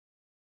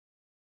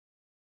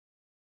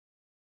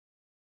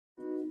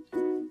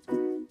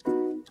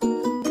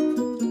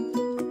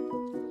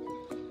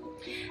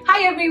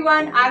Hi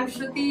everyone, I'm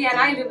Shruti and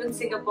I live in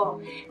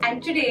Singapore.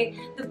 And today,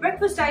 the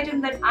breakfast item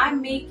that I'm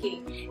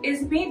making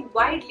is made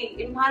widely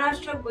in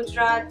Maharashtra,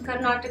 Gujarat,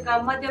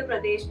 Karnataka, Madhya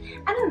Pradesh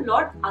and a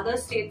lot other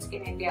states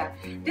in India.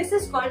 This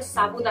is called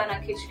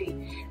Sabudana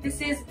Khichdi. This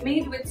is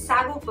made with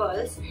sago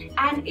pearls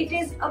and it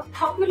is a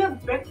popular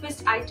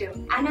breakfast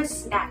item and a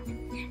snack.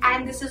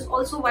 And this is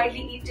also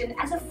widely eaten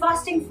as a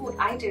fasting food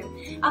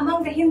item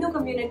among the Hindu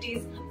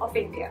communities of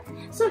India.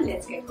 So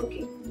let's get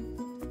cooking.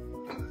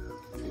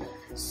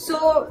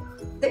 So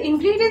the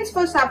ingredients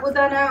for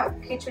Sabudana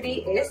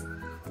Khichdi is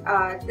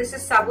this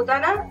is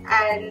Sabudana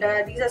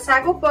and these are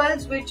sago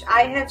pearls which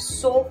I have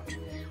soaked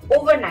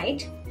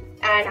overnight,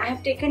 and I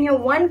have taken here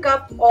 1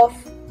 cup of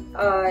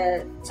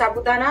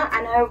Sabudana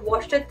and I have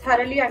washed it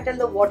thoroughly until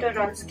the water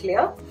runs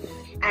clear,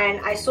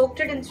 and I soaked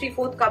it in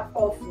 3/4 cup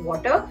of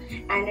water,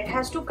 and it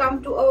has to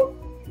come to a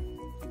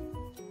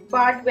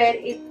part where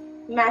it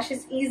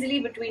mashes easily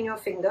between your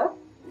finger.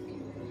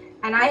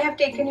 And I have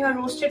taken your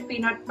roasted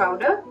peanut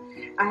powder.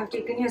 I have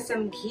taken here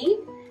some ghee,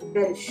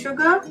 there is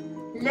sugar,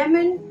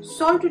 lemon,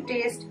 salt to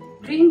taste,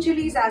 green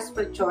chilies as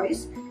per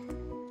choice,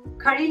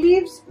 curry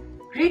leaves,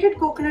 grated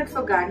coconut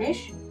for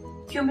garnish,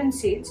 cumin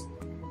seeds,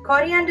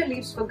 coriander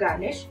leaves for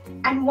garnish,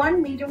 and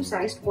 1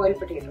 medium-sized boiled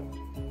potato.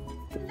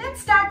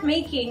 Let's start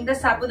making the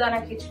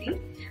Sabudana Khichdi.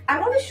 I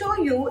want to show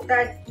you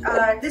that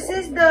this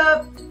is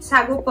the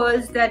sago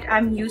pearls that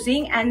I'm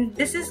using, and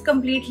this is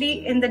completely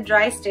in the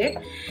dry state,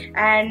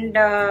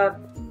 and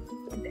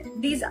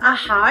these are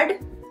hard,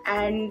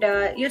 and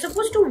you're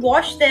supposed to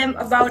wash them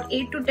about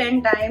 8 to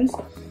 10 times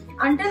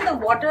until the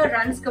water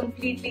runs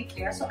completely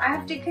clear. So I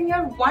have taken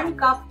here 1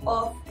 cup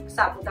of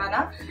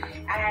Sabudana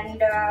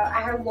and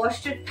I have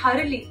washed it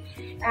thoroughly,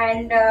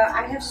 and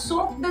I have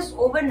soaked this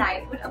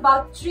overnight with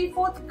about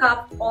 3/4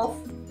 cup of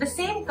the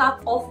same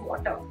cup of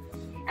water.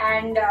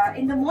 And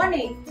in the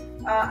morning,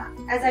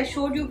 as I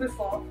showed you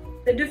before,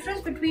 the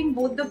difference between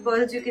both the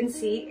pearls you can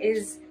see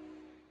is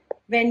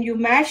when you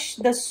mash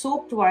the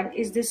soaked one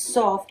is this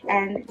soft,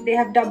 and they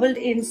have doubled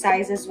in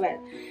size as well.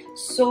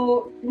 So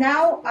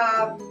now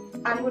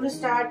I'm going to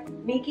start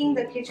making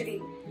the khichdi.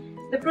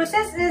 The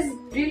process is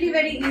really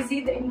very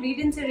easy. The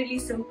ingredients are really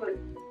simple.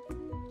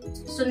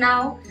 So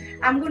now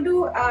I'm going to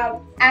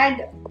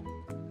add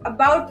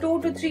about 2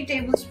 to 3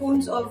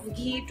 tablespoons of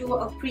ghee to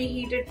a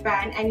preheated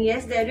pan, and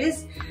yes, there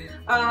is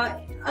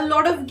a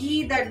lot of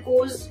ghee that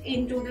goes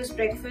into this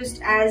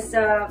breakfast, as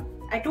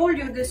I told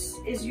you this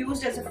is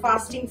used as a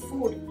fasting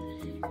food.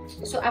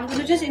 So I'm going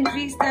to just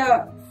increase the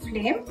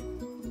flame.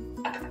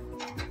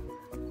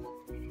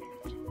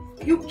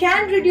 You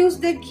can reduce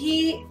the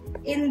ghee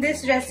in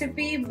this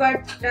recipe,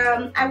 but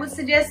I would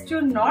suggest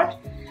you not,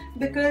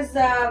 because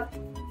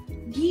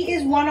ghee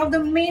is one of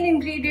the main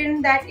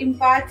ingredients that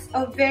imparts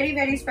a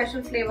very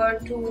special flavor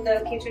to the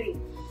khichdi.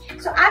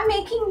 So I'm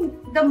making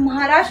the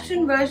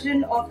Maharashtrian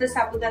version of the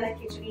Sabudana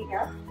Khichdi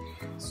here.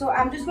 So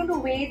I'm just going to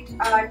wait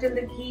till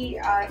the ghee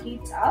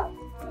heats up.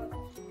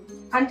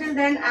 Until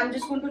then, I'm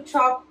just going to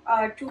chop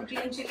 2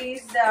 green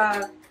chilies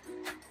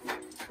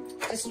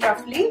just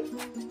roughly.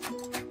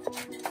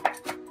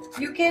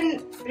 You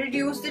can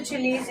reduce the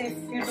chilies if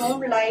you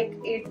don't like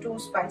it too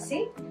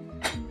spicy.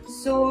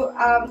 So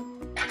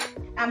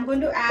I'm going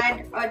to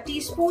add a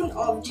teaspoon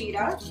of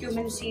jeera,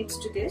 cumin seeds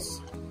to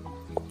this.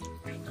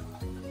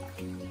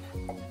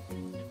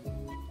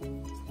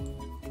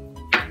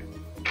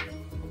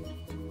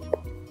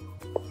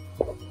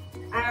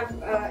 I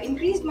have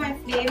increased my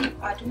flame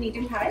to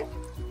medium high.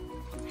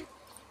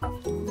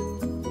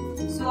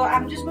 So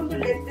I'm just going to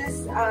let this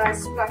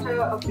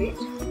splutter a bit.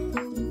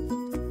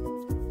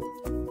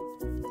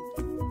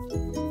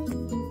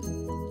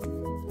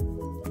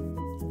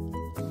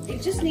 It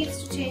just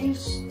needs to change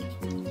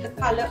the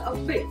color a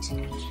bit.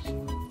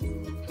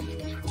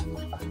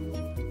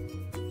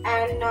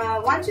 And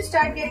once you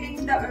start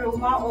getting the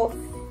aroma of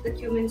the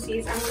cumin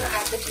seeds, I'm going to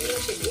add the green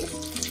chilies.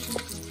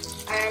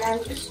 And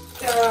I'm just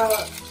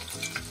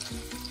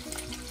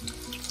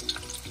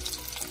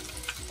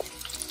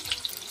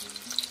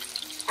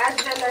as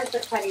well as the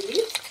curry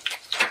leaves.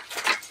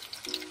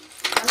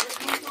 I'm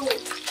just going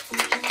to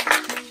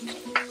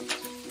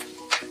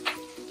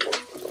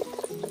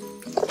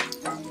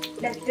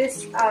let this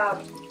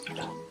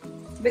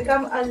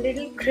become a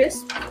little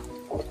crisp.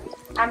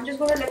 I'm just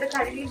going to let the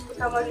curry leaves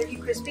become a little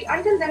crispy.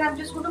 Until then, I'm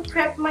just going to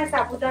prep my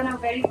sabudana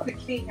very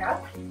quickly here.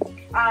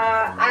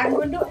 I'm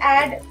going to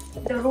add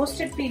the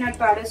roasted peanut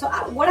powder. So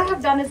what I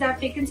have done is I've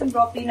taken some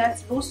raw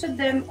peanuts, roasted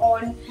them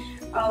on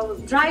a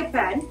dry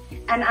pan,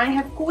 and I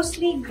have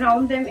coarsely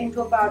ground them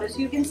into a powder. So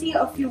you can see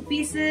a few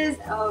pieces,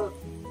 a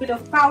bit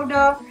of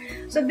powder.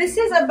 So this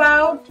is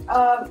about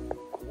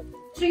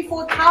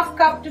 3/4, half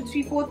cup to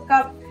 3/4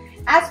 cup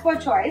as per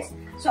choice.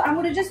 So I'm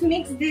going to just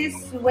mix this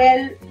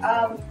well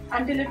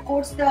until it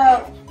coats the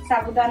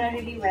sabudana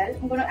really well.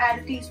 I'm going to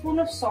add a teaspoon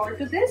of salt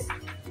to this,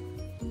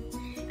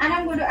 and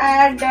I'm going to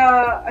add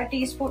a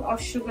teaspoon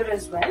of sugar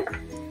as well.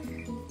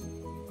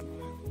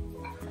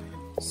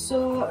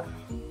 So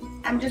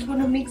I'm just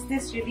going to mix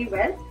this really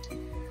well,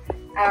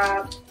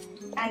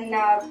 and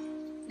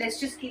let's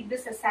just keep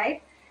this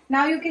aside.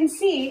 Now you can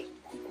see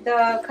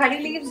the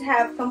curry leaves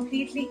have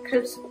completely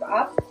crisped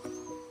up.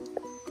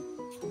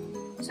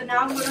 So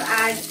now I'm going to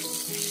add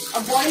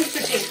a boiled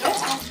potato.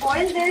 I'll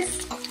boil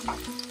this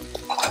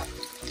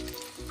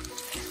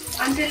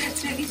until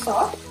it's really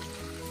soft.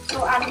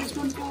 So I'm just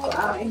going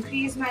to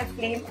increase my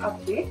flame a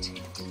bit.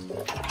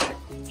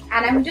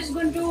 And I'm just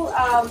going to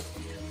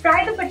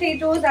fry the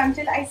potatoes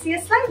until I see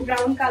a slight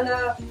brown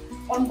color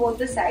on both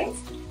the sides.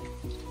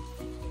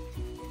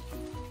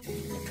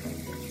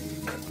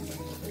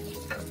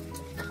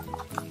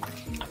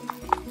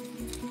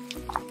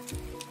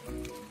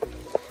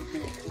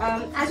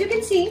 As you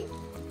can see,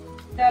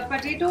 the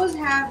potatoes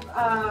have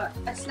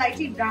a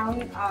slightly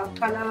brown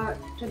color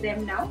to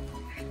them now.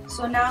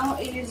 So now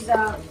is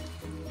a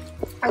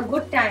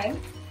good time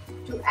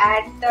to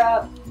add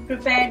the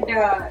prepared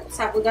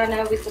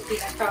sabudana with the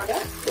peanut powder.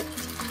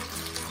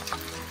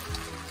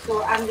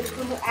 So I'm just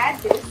going to add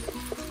this,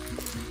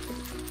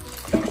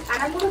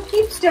 and I'm going to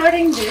keep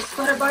stirring this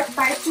for about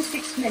 5 to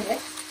 6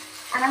 minutes,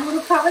 and I'm going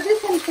to cover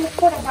this and cook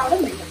for about a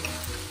minute.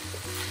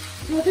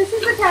 So this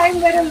is the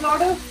time where a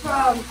lot of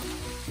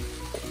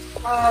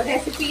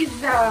recipes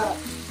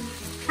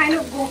kind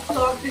of go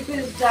flawed,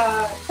 because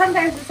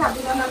sometimes the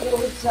sabudana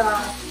goes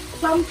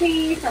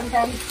clumpy,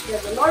 sometimes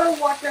there's a lot of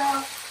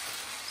water.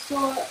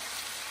 So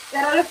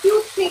there are a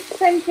few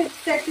tricks and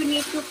tips that you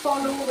need to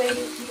follow when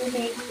you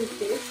make this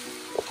dish.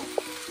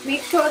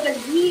 Make sure the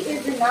ghee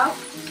is enough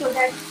so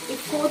that it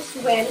coats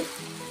well,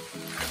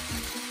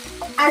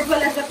 as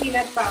well as the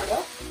peanut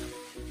powder.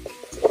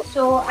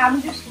 So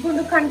I'm just going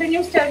to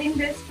continue stirring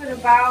this for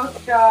about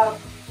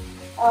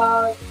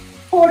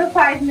 4 to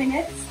 5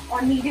 minutes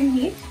on medium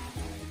heat.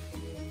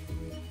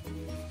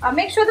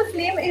 Make sure the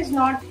flame is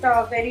not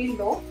very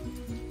low,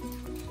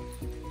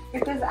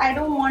 because I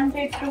don't want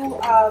it to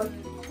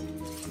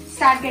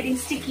start getting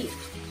sticky.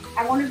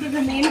 I want it to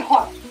remain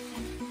hot.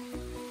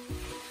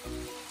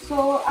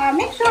 So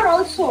make sure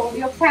also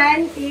your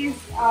pan is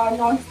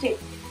non-stick,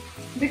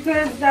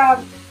 because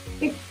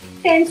it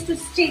tends to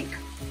stick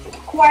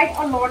quite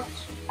a lot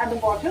at the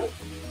bottom.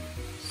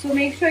 So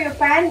make sure your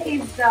pan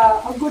is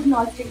a good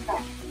non-stick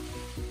pan.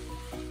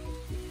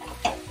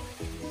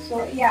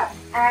 So yeah,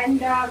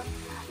 and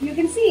you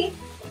can see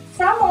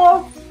some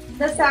of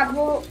the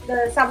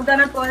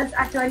sabudana pearls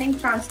are turning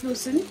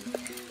translucent.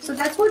 So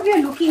that's what we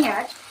are looking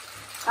at.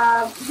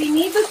 We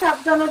need the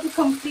sabudana to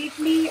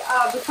completely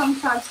become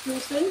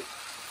translucent,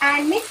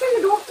 and make sure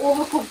you don't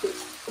overcook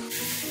this.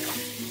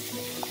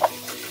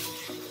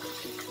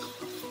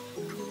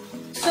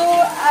 So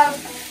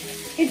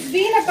it's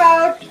been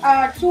about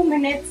 2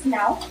 minutes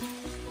now.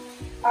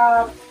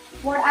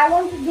 What I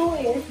want to do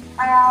is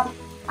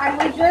I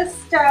will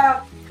just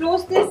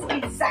close this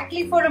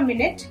exactly for a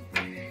minute,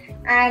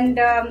 and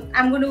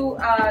I'm going to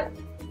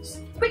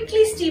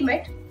quickly steam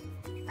it,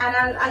 and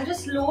I'll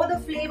just lower the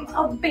flame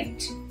a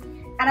bit,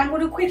 and I'm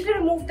going to quickly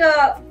remove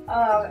the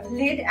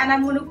lid, and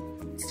I'm going to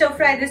stir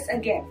fry this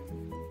again.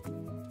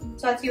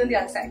 So I'll see you on the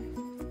other side.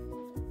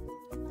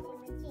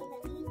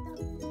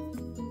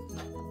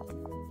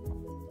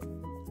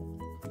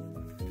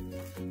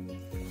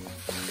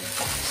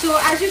 So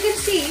as you can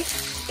see,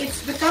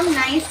 it's become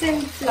nice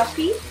and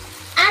fluffy,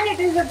 and it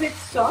is a bit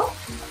soft,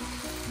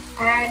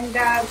 and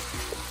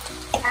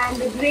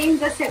the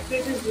grains are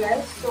separate as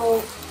well.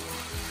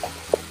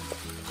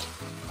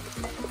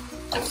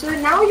 So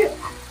now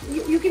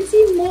you can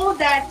see more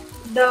that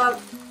the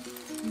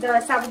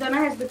sabudana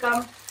has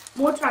become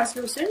more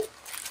translucent.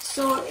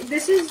 So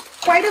this is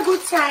quite a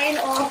good sign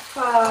of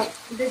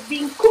this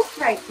being cooked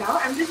right now.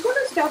 I'm just going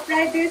to stir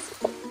fry this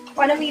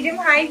on a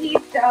medium-high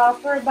heat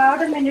for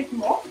about a minute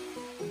more.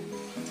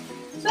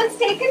 So it's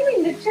taken me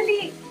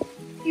literally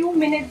few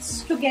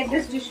minutes to get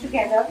this dish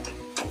together.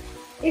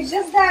 It's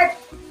just that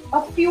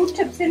a few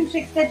tips and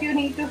tricks that you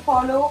need to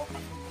follow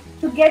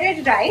to get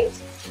it right,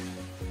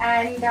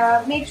 and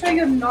make sure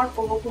you're not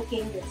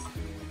overcooking this.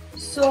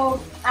 So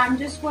I'm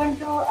just going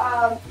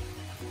to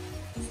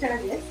stir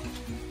this,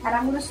 and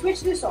I'm going to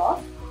switch this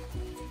off.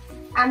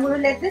 I'm going to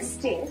let this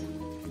stay.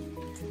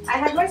 I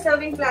have my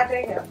serving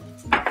platter here.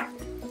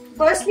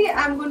 Firstly,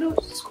 I'm going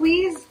to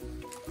squeeze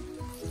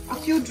a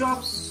few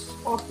drops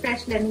of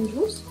fresh lemon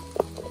juice,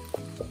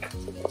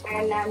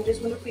 and I'm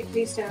just going to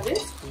quickly stir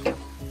this.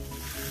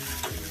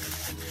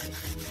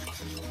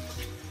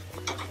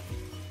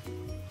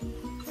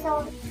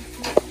 So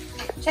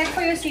check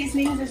for your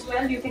seasonings as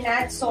well. You can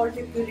add salt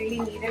if you really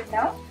need it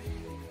now.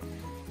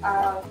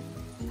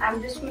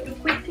 I'm just going to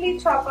quickly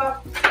chop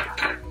up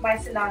my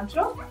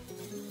cilantro.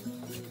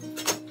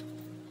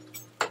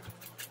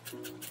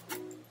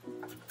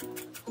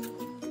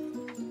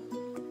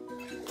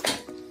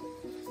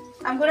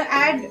 I'm going to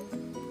add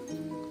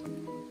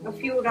a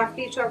few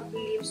roughly chopped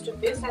leaves to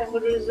this, and I'm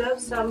going to reserve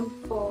some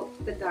for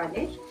the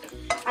garnish.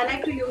 I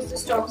like to use the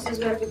stalks as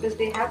well because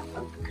they have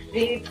a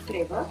great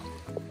flavor.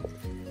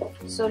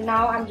 So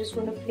now I'm just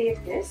going to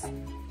plate this. I'm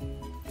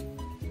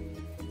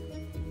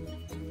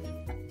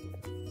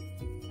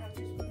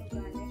just going to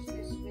garnish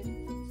this with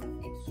some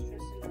extra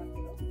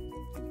cilantro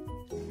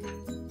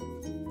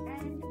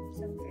and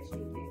some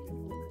freshly grated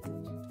coconut.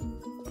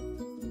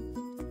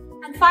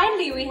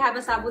 finally we have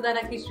a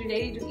Sabudana Khichdi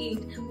ready to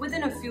eat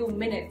within a few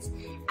minutes.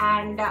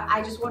 And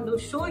I just want to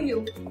show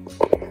you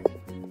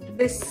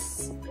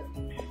this.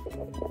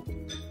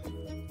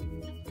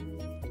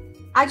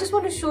 I just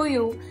want to show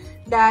you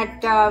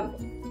that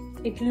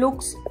it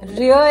looks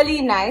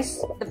really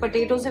nice. The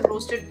potatoes have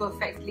roasted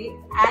perfectly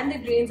and the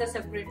grains are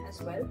separate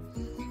as well.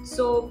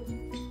 So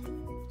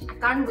I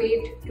can't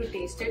wait to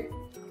taste it.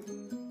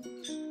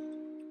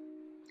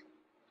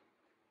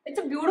 It's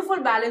a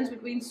beautiful balance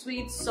between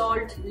sweet,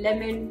 salt,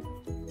 lemon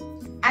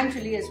and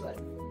chili as well.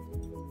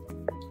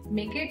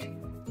 Make it,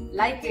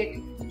 like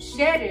it,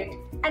 share it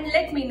and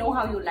let me know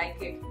how you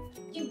like it.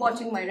 Keep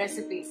watching my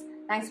recipes.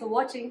 Thanks for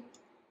watching.